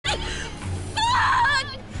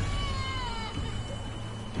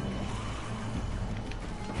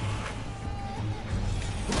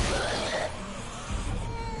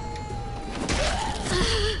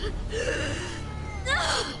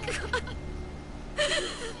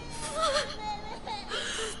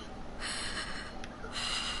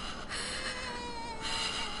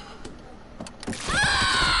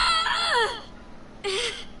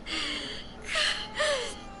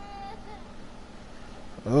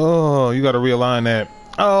on, you gotta realign that.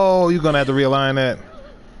 Oh, you're gonna have to realign that.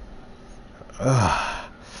 Ugh.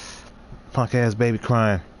 Punk ass baby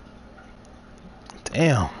crying.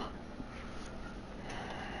 Damn.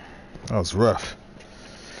 That was rough.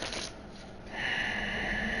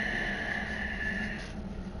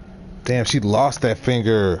 Damn, she lost that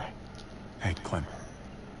finger. Hey, Clem.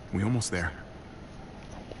 We almost there.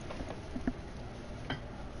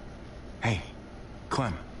 Hey,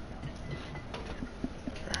 Clem.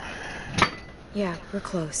 Yeah, we're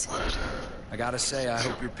close. I gotta say, I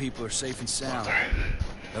hope your people are safe and sound.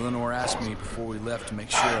 Eleanor asked me before we left to make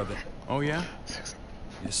sure of it. Oh, yeah?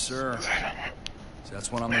 Yes, sir. So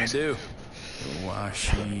that's what I'm gonna do. Why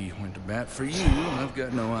she went to bat for you, I've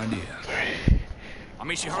got no idea. I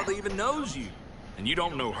mean, she hardly even knows you. And you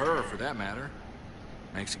don't know her, for that matter.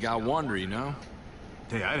 Makes a guy wonder, you know?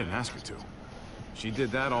 Hey, I didn't ask her to. She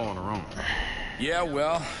did that all on her own. Yeah,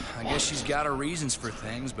 well, I guess she's got her reasons for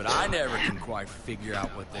things, but I never can quite figure out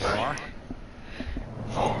what they are.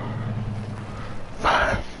 4,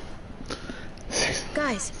 5, 6.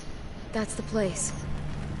 Guys, that's the place.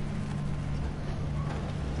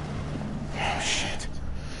 Oh, shit.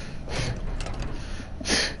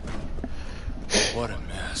 What a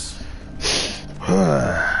mess.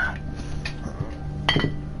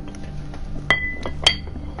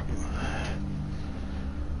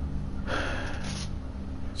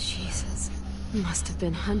 Jesus. Must have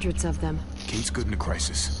been hundreds of them. Kate's good in a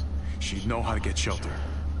crisis. She'd know how to get shelter.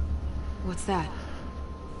 What's that?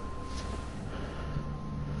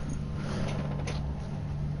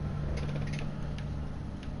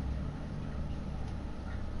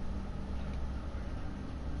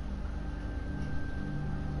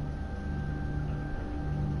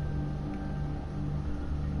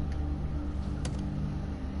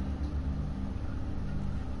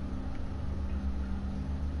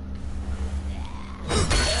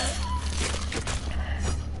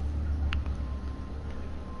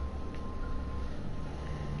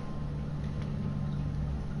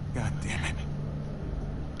 God damn it.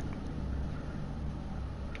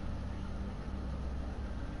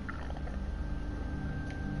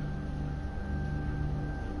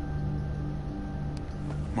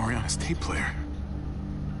 Mariana's tape player.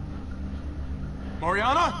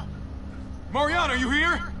 Mariana? Mariana, are you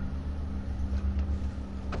here?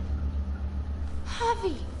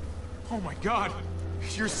 Javi! Oh my God.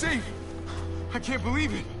 You're safe. I can't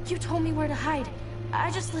believe it. You told me where to hide.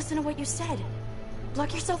 I just listened to what you said.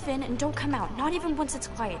 Lock yourself in and don't come out, not even once it's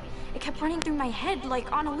quiet. It kept running through my head like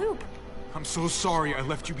on a loop. I'm so sorry I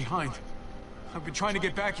left you behind. I've been trying to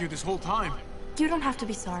get back here this whole time. You don't have to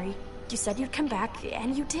be sorry. You said you'd come back,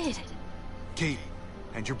 and you did. Kate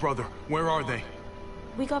and your brother, where are they?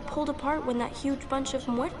 We got pulled apart when that huge bunch of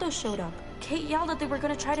muertos showed up. Kate yelled that they were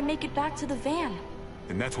gonna try to make it back to the van.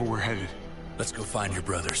 And that's where we're headed. Let's go find your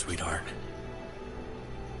brother, sweetheart.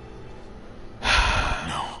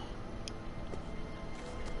 No.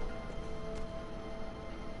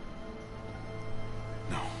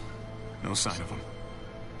 No sign of them.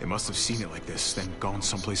 They must have seen it like this, then gone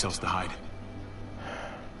someplace else to hide.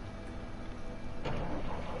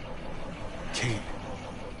 Kate.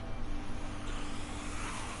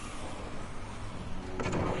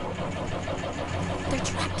 They're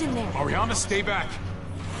trapped in there. Ariana, stay back.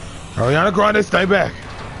 Ariana Grande, stay back.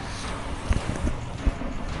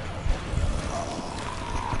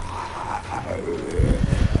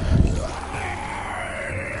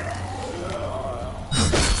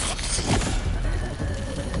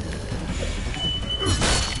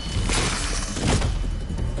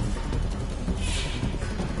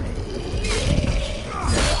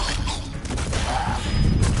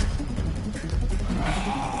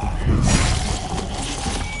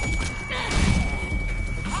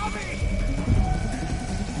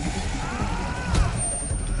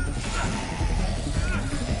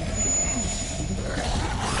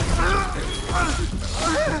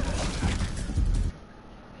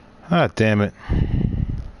 Ah, damn it.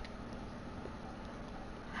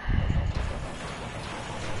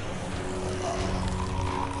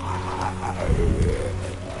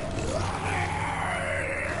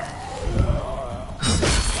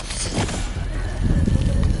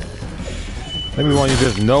 Maybe why you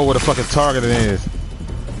just know what the fucking target it is.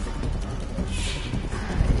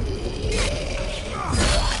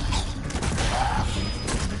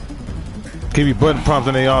 Give you button prompts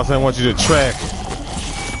and they all of a sudden want you to track.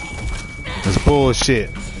 That's bullshit.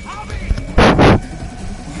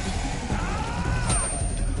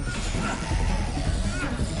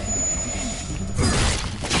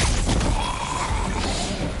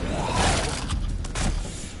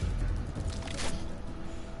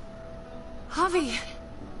 Javi,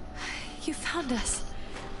 You found us.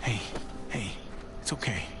 Hey, it's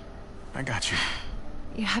okay. I got you.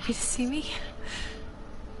 You happy to see me?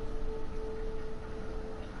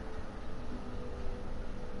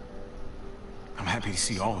 I'm happy to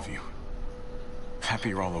see all of you. Happy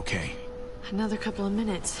you're all okay. Another couple of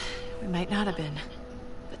minutes. We might not have been.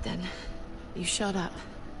 But then, you showed up.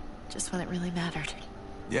 Just when it really mattered.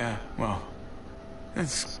 Yeah, well,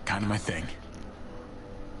 that's kind of my thing.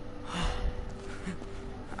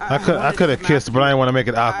 I could have kissed, but I didn't want to make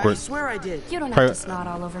it awkward. I swear I did. You don't have to snot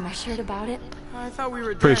all over my shirt about it. I thought we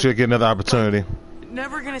were Pretty dead. sure get another opportunity.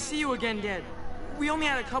 Never gonna see you again, Dad. We only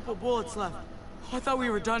had a couple bullets left. I thought we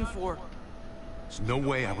were done for. There's no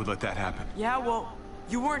way I would let that happen. Yeah, well,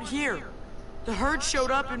 you weren't here. The herd showed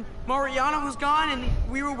up and Mariana was gone and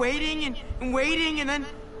we were waiting and waiting and then...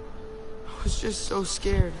 I was just so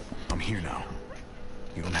scared. I'm here now.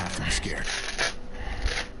 You don't have to be scared.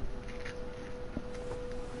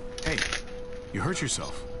 Hey, you hurt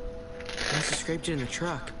yourself. I must have scraped it in the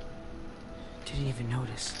truck. Didn't even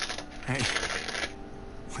notice. Hey,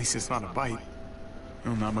 at least it's not a bite.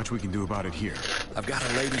 Well, not much we can do about it here. I've got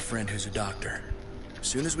a lady friend who's a doctor. As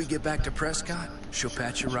soon as we get back to Prescott, she'll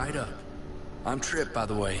patch you right up. I'm Tripp, by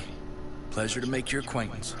the way. Pleasure to make your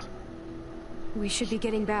acquaintance. We should be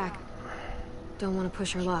getting back. Don't want to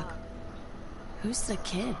push our luck. Who's the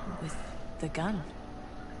kid with the gun?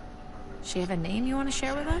 She have a name you want to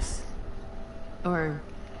share with us? Or are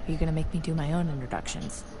you gonna make me do my own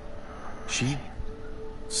introductions? She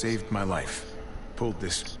saved my life. Pulled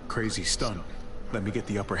this crazy stunt. Let me get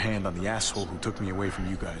the upper hand on the asshole who took me away from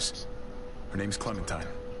you guys. Her name's Clementine.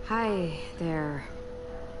 Hi there.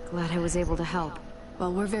 Glad I was able to help.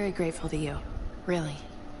 Well, we're very grateful to you. Really.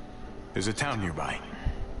 There's a town nearby.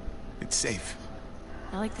 It's safe.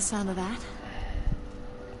 I like the sound of that.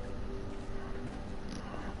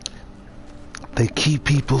 They keep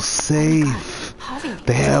people safe. Javi,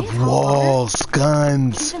 They have walls,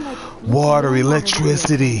 guns, water,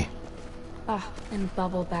 electricity. Ah, and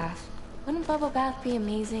bubble bath. Wouldn't bubble bath be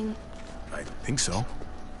amazing? I think so.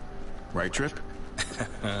 Right, Tripp?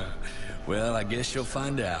 Well, I guess you'll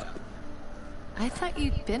find out. I thought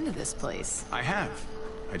you'd been to this place. I have.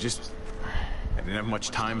 I didn't have much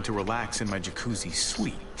time to relax in my jacuzzi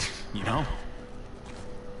suite, you know?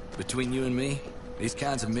 Between you and me, these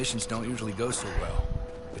kinds of missions don't usually go so well.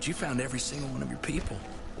 But you found every single one of your people.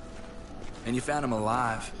 And you found them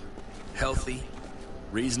alive, healthy,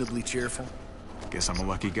 reasonably cheerful. Guess I'm a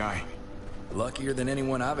lucky guy. Luckier than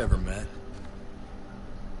anyone I've ever met.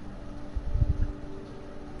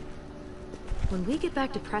 When we get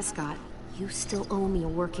back to Prescott, you still owe me a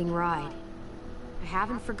working ride. I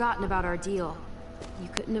haven't forgotten about our deal. You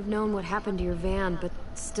couldn't have known what happened to your van, but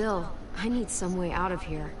still, I need some way out of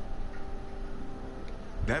here.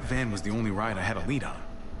 That van was the only ride I had a lead on.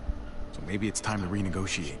 So maybe it's time to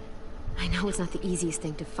renegotiate. I know it's not the easiest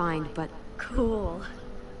thing to find, but cool.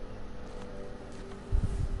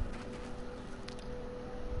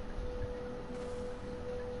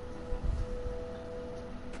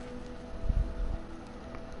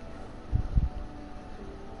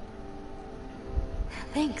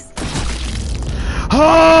 Thanks.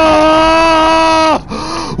 Ah!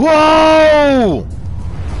 Whoa!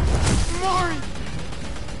 Mari!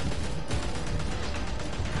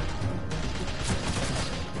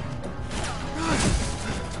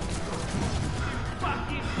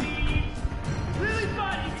 Fucking thieves! Really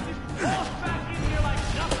thought you could just walk back in here like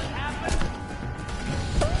nothing happened?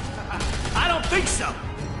 I don't think so!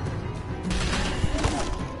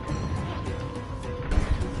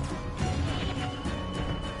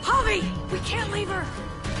 Javi! We can't leave her!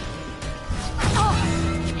 Oh!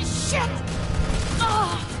 Shit!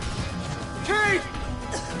 Oh! Kate!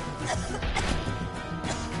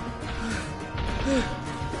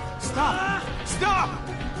 Stop! Stop!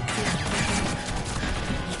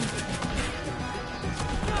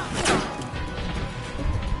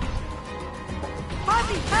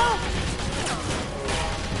 Javi, help!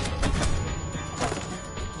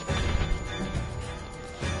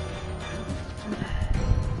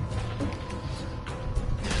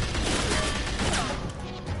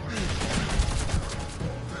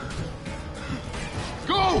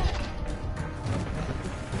 Go!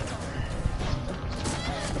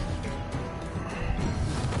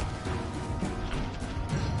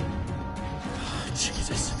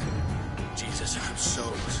 Jesus, I'm so...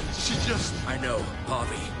 She just... I know,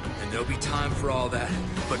 Javi, and there'll be time for all that,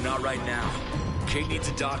 but not right now. Kate needs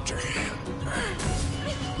a doctor.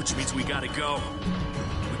 Which means we gotta go.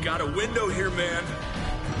 We got a window here, man.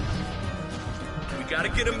 We gotta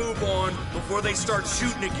get a move on before they start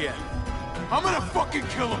shooting again. I'm gonna fucking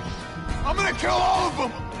kill him! I'm gonna kill all of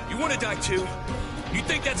them! You want to die too? You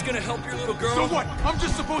think that's gonna help your little girl? So what? I'm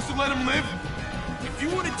just supposed to let him live? If you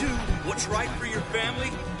want to do what's right for your family,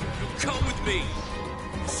 you come with me.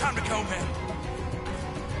 It's time to go, man.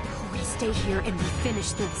 We stay here and we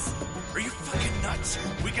finish this. Are you fucking nuts?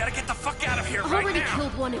 We gotta get the fuck out of here I've right already now.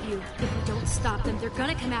 killed one of you. If we don't stop them, they're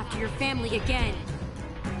gonna come after your family again.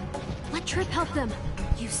 Let Trip help them.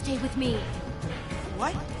 You stay with me.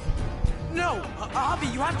 What? No,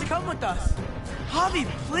 Javi, you have to come with us. Javi,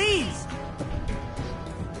 please.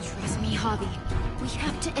 Trust me, Javi. We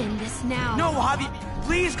have to end this now. No, Javi,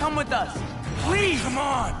 please come with us. Please. Come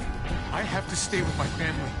on. I have to stay with my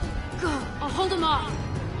family. Go. I'll hold him off.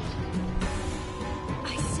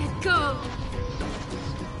 I said go.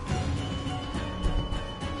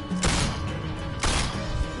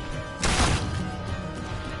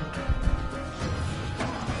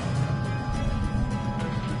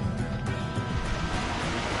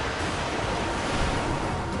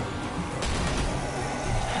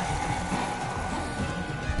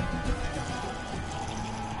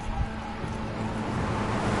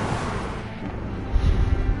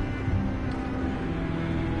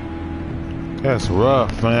 That's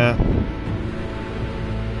rough, man.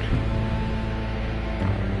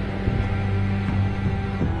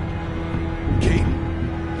 Kate?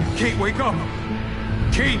 Kate, wake up!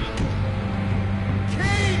 Kate!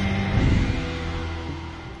 Kate!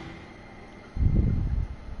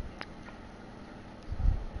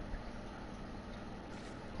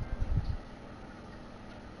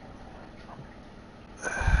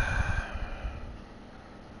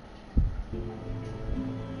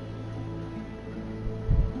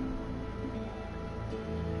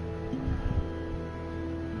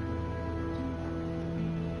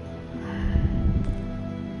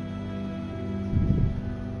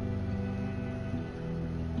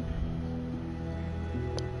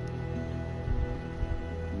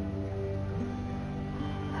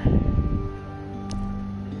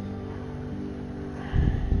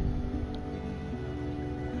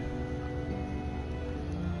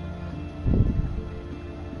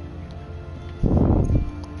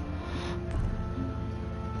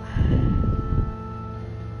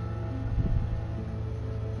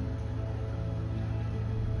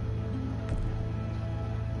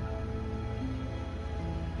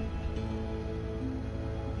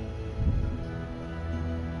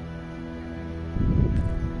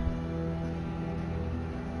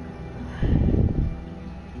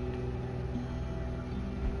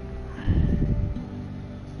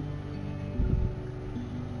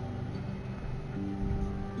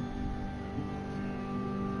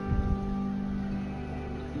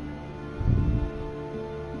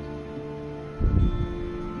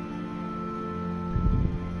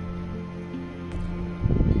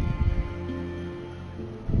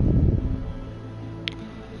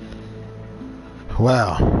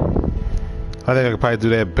 Wow. I think I could probably do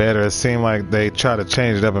that better. It seemed like they try to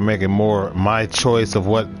change it up and make it more my choice of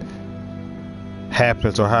what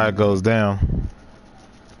happens or how it goes down.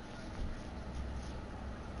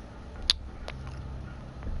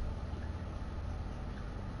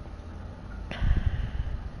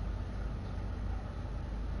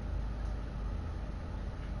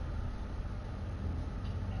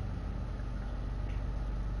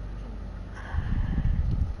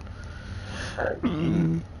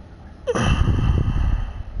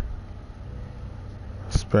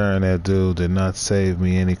 Sparing that dude did not save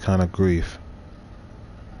me any kind of grief.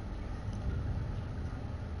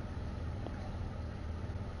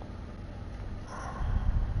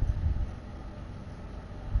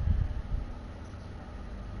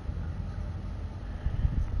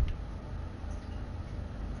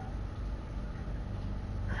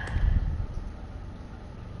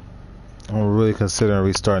 I'm really considering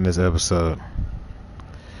restarting this episode.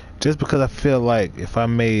 Just because I feel like if I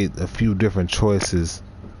made a few different choices,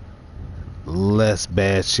 less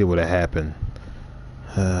bad shit would have happened.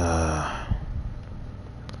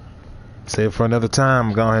 Save it for another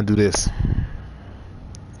time. Go ahead and do this.